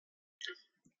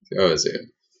Oh, is it?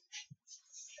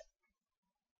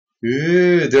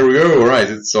 Yeah, there we go. All right,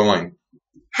 it's online.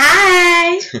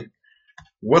 Hi!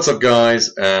 What's up,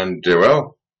 guys? And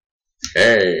well,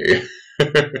 hey.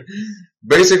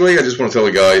 Basically, I just want to tell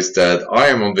you guys that I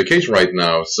am on vacation right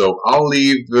now, so I'll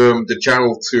leave the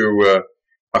channel to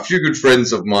a few good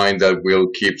friends of mine that will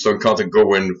keep some content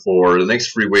going for the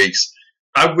next 3 weeks.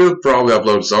 I will probably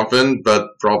upload something,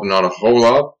 but probably not a whole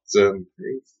lot.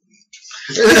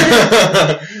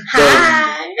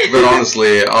 Hi! But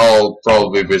honestly, I'll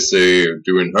probably be busy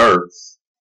doing her.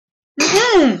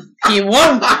 You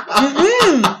won't. Not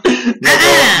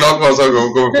what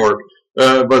I'm going for.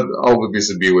 But I'll be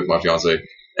busy with my fiance.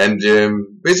 And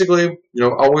basically,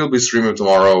 I will be streaming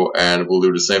tomorrow, and we'll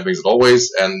do the same things as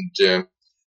always. And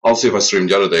I'll see if I stream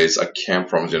the other days. I can't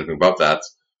promise you anything about that.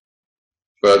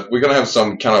 But we're gonna have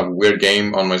some kind of weird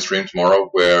game on my stream tomorrow,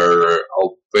 where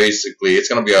it's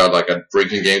gonna be like a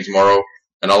drinking game tomorrow,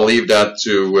 and I'll leave that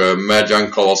to Mad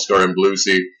Uncle Oscar and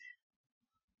Bluesy.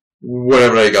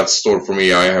 Whatever they got stored for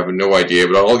me, I have no idea.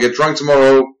 But I'll get drunk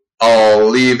tomorrow. I'll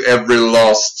leave every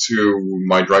loss to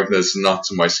my drunkenness, not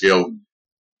to my skill.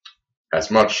 As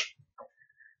much.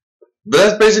 But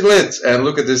that's basically it. And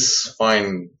look at this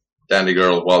fine dandy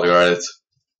girl while you're at it.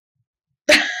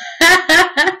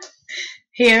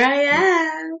 Here I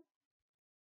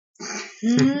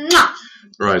am.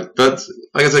 Right, but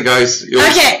like I said, guys.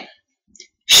 Okay.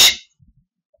 Shh.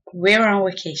 We're on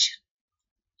vacation.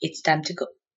 It's time to go.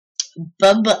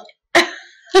 Bye bye.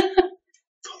 Follow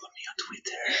me on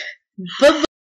Twitter. Bye bye.